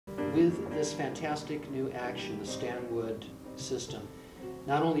with this fantastic new action, the Stanwood system,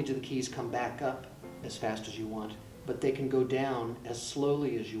 not only do the keys come back up as fast as you want, but they can go down as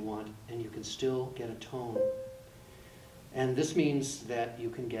slowly as you want, and you can still get a tone. And this means that you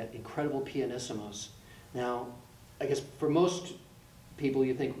can get incredible pianissimos. Now, I guess for most people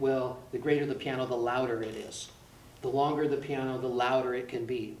you think, well, the greater the piano, the louder it is. The longer the piano, the louder it can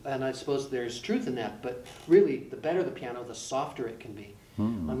be. And I suppose there's truth in that, but really, the better the piano, the softer it can be.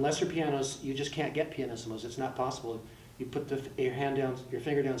 On lesser pianos, you just can't get pianissimos. It's not possible. You put your hand down, your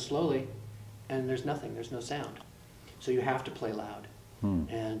finger down slowly, and there's nothing, there's no sound. So you have to play loud.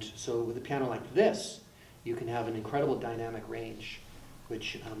 And so with a piano like this, you can have an incredible dynamic range,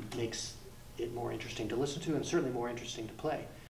 which makes it more interesting to listen to and certainly more interesting to play.